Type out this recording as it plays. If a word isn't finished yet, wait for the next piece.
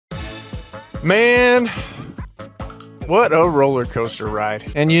Man, what a roller coaster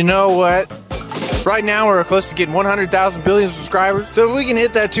ride. And you know what? Right now we're close to getting 100,000 billion subscribers. So if we can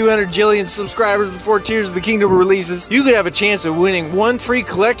hit that 200 jillion subscribers before Tears of the Kingdom releases, you could have a chance of winning one free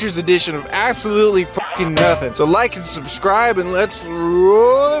collector's edition of absolutely fucking nothing. So like and subscribe and let's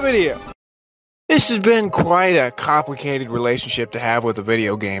roll the video. This has been quite a complicated relationship to have with a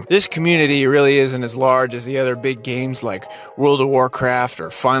video game. This community really isn't as large as the other big games like World of Warcraft or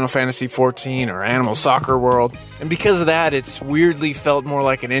Final Fantasy XIV or Animal Soccer World. And because of that, it's weirdly felt more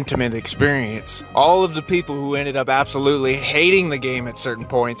like an intimate experience. All of the people who ended up absolutely hating the game at certain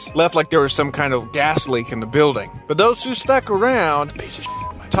points left like there was some kind of gas leak in the building. But those who stuck around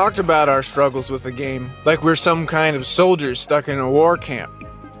talked about our struggles with the game like we're some kind of soldiers stuck in a war camp.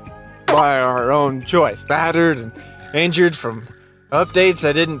 By our own choice. Battered and injured from updates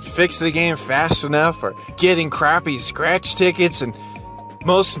that didn't fix the game fast enough, or getting crappy scratch tickets, and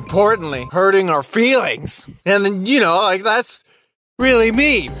most importantly, hurting our feelings. And then, you know, like, that's really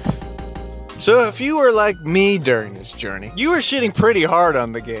mean. So if you were like me during this journey, you were shitting pretty hard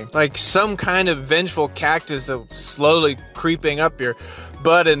on the game. Like some kind of vengeful cactus that was slowly creeping up your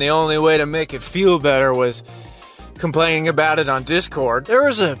butt, and the only way to make it feel better was complaining about it on Discord. There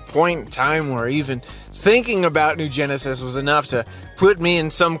was a point in time where even thinking about New Genesis was enough to put me in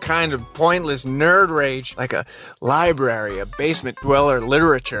some kind of pointless nerd rage, like a library of basement dweller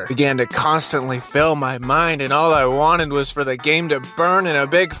literature began to constantly fill my mind, and all I wanted was for the game to burn in a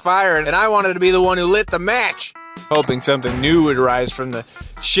big fire, and I wanted to be the one who lit the match, hoping something new would rise from the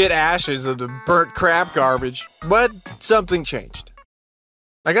shit ashes of the burnt crap garbage. But something changed.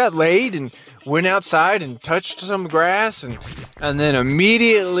 I got laid and went outside and touched some grass and then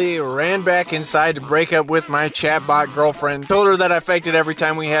immediately ran back inside to break up with my chatbot girlfriend. Told her that I faked it every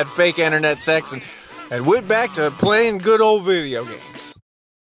time we had fake internet sex and went back to playing good old video games.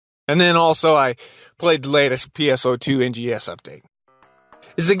 And then also I played the latest PSO2 NGS update.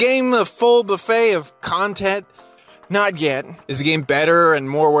 Is the game a full buffet of content? Not yet. Is the game better and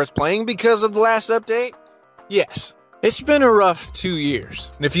more worth playing because of the last update? Yes. It's been a rough 2 years,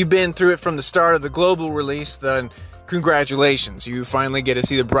 and if you've been through it from the start of the global release, then congratulations, you finally get to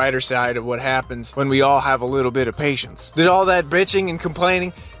see the brighter side of what happens when we all have a little bit of patience. Did all that bitching and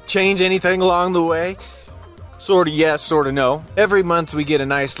complaining change anything along the way? Sorta yes, sorta no. Every month we get a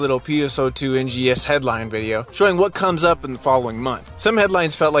nice little PSO2 NGS headline video showing what comes up in the following month. Some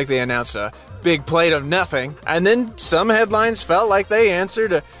headlines felt like they announced a big plate of nothing, and then some headlines felt like they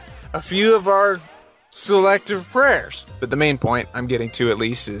answered a few of our selective prayers. But the main point I'm getting to, at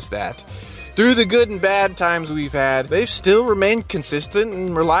least, is that through the good and bad times we've had, they've still remained consistent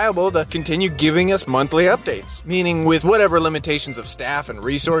and reliable to continue giving us monthly updates. Meaning, with whatever limitations of staff and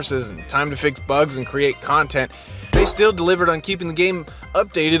resources and time to fix bugs and create content, they still delivered on keeping the game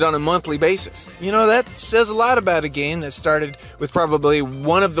updated on a monthly basis. You know, that says a lot about a game that started with probably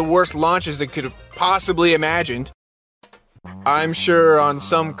one of the worst launches they could have possibly imagined. I'm sure on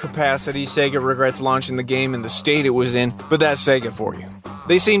some capacity Sega regrets launching the game in the state it was in, but that's Sega for you.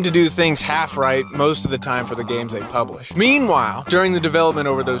 They seem to do things half right most of the time for the games they publish. Meanwhile, during the development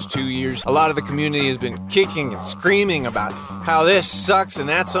over those 2 years, a lot of the community has been kicking and screaming about how this sucks and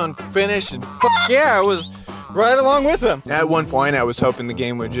that's unfinished, and fuck yeah, I was right along with them. At one point I was hoping the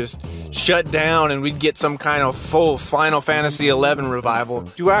game would just shut down and we'd get some kind of full Final Fantasy XI revival.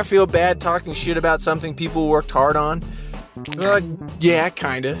 Do I feel bad talking shit about something people worked hard on? Yeah,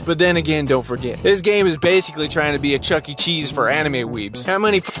 kinda. But then again, don't forget, this game is basically trying to be a Chuck E. Cheese for anime weebs. How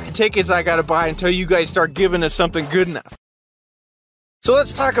many fucking tickets I gotta buy until you guys start giving us something good enough? So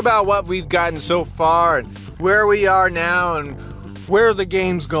let's talk about what we've gotten so far, and where we are now, and where the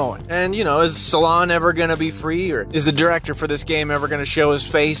game's going. And, you know, is Salon ever gonna be free, or is the director for this game ever gonna show his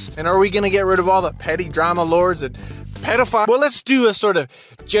face? And are we gonna get rid of all the petty drama lords and pedophiles? Well, let's do a sort of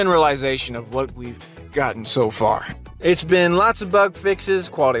generalization of what we've gotten so far. It's been lots of bug fixes,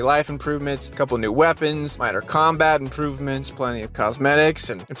 quality of life improvements, a couple new weapons, minor combat improvements, plenty of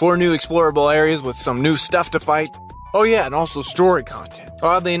cosmetics, and 4 new explorable areas with some new stuff to fight. Oh yeah, and also story content.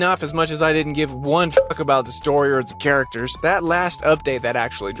 Oddly enough, as much as I didn't give one fuck about the story or the characters, that last update that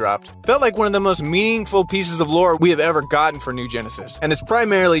actually dropped felt like one of the most meaningful pieces of lore we have ever gotten for New Genesis. And it's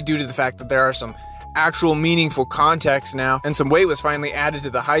primarily due to the fact that there are some actual meaningful context now, and some weight was finally added to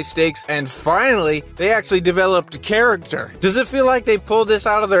the high stakes, and finally, they actually developed a character. Does it feel like they pulled this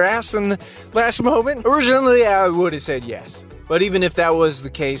out of their ass in the last moment? Originally, I would have said yes. But even if that was the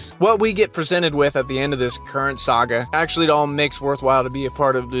case, what we get presented with at the end of this current saga actually all makes worthwhile to be a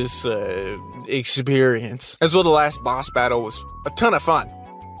part of this experience. As well, the last boss battle was a ton of fun.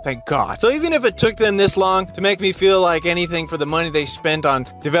 Thank God. So even if it took them this long to make me feel like anything for the money they spent on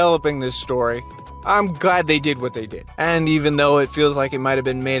developing this story, I'm glad they did what they did. And even though it feels like it might have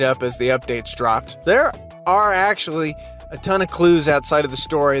been made up as the updates dropped, there are actually a ton of clues outside of the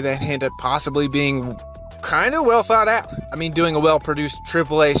story that hint at possibly being kind of well thought out. I mean, doing a well-produced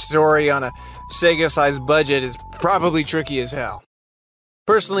AAA story on a Sega-sized budget is probably tricky as hell.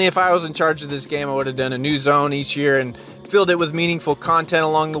 Personally, if I was in charge of this game, I would have done a new zone each year and filled it with meaningful content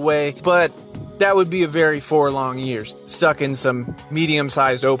along the way, but that would be a very 4 long years, stuck in some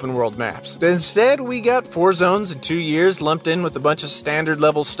medium-sized open-world maps. Instead, we got 4 zones in 2 years, lumped in with a bunch of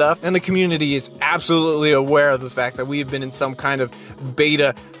standard-level stuff, and the community is absolutely aware of the fact that we've been in some kind of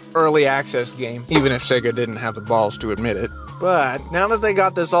beta early access game, even if Sega didn't have the balls to admit it. But now that they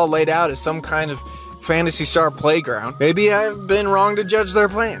got this all laid out as some kind of Phantasy Star playground, maybe I've been wrong to judge their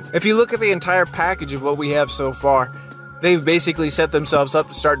plans. If you look at the entire package of what we have so far, they've basically set themselves up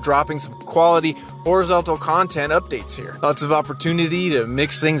to start dropping some quality horizontal content updates here. Lots of opportunity to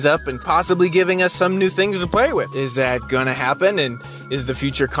mix things up and possibly giving us some new things to play with. Is that gonna happen, and is the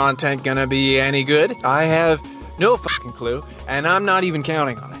future content gonna be any good? I have no fucking clue, and I'm not even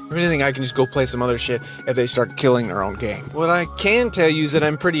counting on it. If anything, I can just go play some other shit if they start killing their own game. What I can tell you is that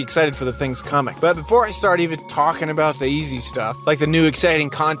I'm pretty excited for the things coming. But before I start even talking about the easy stuff, like the new exciting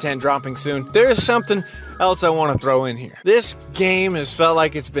content dropping soon, there's something else I want to throw in here. This game has felt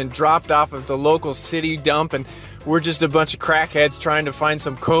like it's been dropped off of the local city dump, and we're just a bunch of crackheads trying to find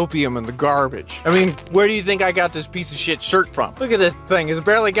some copium in the garbage. I mean, where do you think I got this piece of shit shirt from? Look at this thing, it's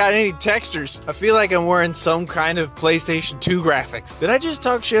barely got any textures. I feel like I'm wearing some kind of PlayStation 2 graphics. Did I just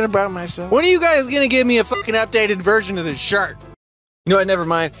talk shit about myself? When are you guys gonna give me a fucking updated version of this shirt? You know what, never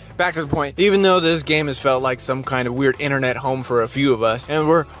mind. Back to the point. Even though this game has felt like some kind of weird internet home for a few of us, and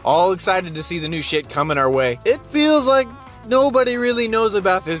we're all excited to see the new shit coming our way, it feels like nobody really knows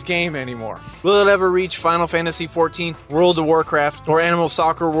about this game anymore. Will it ever reach Final Fantasy XIV, World of Warcraft, or Animal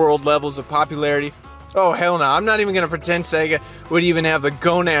Soccer World levels of popularity? Oh hell no, I'm not even gonna pretend Sega would even have the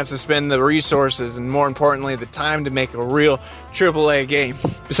gonads to spend the resources and, more importantly, the time to make a real AAA game.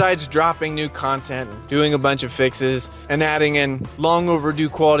 Besides dropping new content, doing a bunch of fixes, and adding in long overdue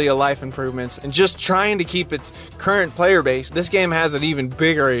quality of life improvements, and just trying to keep its current player base, this game has an even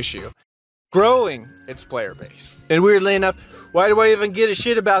bigger issue: growing its player base. And weirdly enough, why do I even give a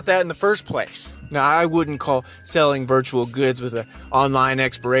shit about that in the first place? Now, I wouldn't call selling virtual goods with an online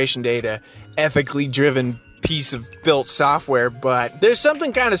expiration date a ethically driven piece of built software, but there's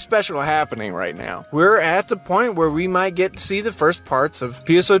something kind of special happening right now. We're at the point where we might get to see the first parts of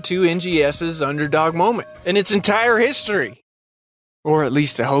PSO2 NGS's underdog moment in its entire history. Or at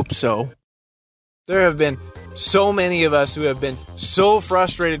least I hope so. There have been so many of us who have been so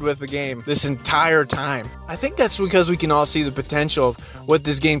frustrated with the game this entire time. I think that's because we can all see the potential of what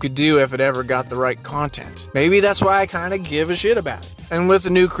this game could do if it ever got the right content. Maybe that's why I kind of give a shit about it. And with the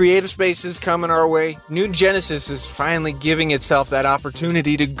new creative spaces coming our way, New Genesis is finally giving itself that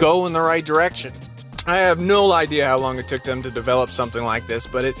opportunity to go in the right direction. I have no idea how long it took them to develop something like this,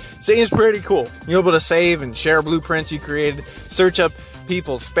 but it seems pretty cool. You're able to save and share blueprints you created, search up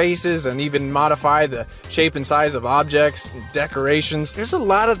people's spaces, and even modify the shape and size of objects and decorations. There's a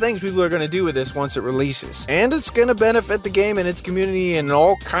lot of things people are going to do with this once it releases. And it's going to benefit the game and its community in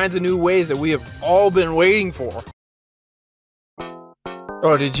all kinds of new ways that we have all been waiting for.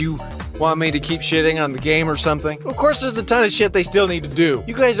 Oh, did you want me to keep shitting on the game or something? Of course there's a ton of shit they still need to do.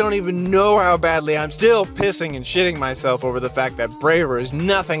 You guys don't even know how badly I'm still pissing and shitting myself over the fact that Braver is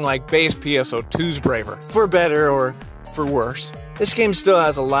nothing like base PSO2's Braver. For better or for worse. This game still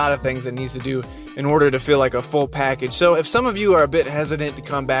has a lot of things it needs to do in order to feel like a full package, so if some of you are a bit hesitant to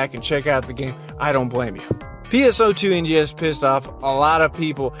come back and check out the game, I don't blame you. PSO2 NGS pissed off a lot of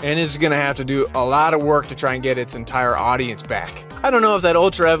people and is gonna have to do a lot of work to try and get its entire audience back. I don't know if that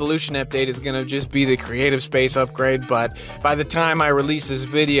Ultra Evolution update is gonna just be the creative space upgrade, but by the time I release this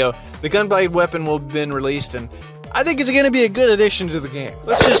video, the Gunblade weapon will have been released, and I think it's gonna be a good addition to the game.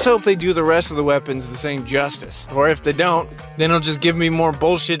 Let's just hope they do the rest of the weapons the same justice. Or if they don't, then it'll just give me more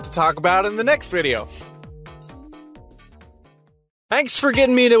bullshit to talk about in the next video. Thanks for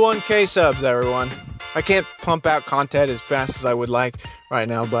getting me to 1K subs, everyone. I can't pump out content as fast as I would like right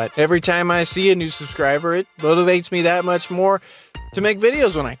now, but every time I see a new subscriber, it motivates me that much more to make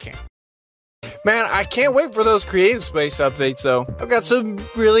videos when I can. Man, I can't wait for those creative space updates though. I've got some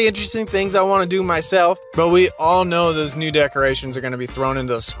really interesting things I want to do myself, but we all know those new decorations are going to be thrown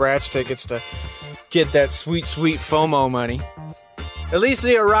into those scratch tickets to get that sweet, sweet FOMO money. At least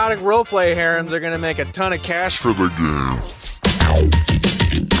the erotic roleplay harems are going to make a ton of cash for the game.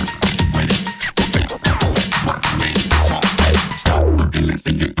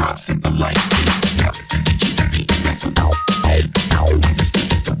 finger crossing the light. Now it's in the cheek, that's a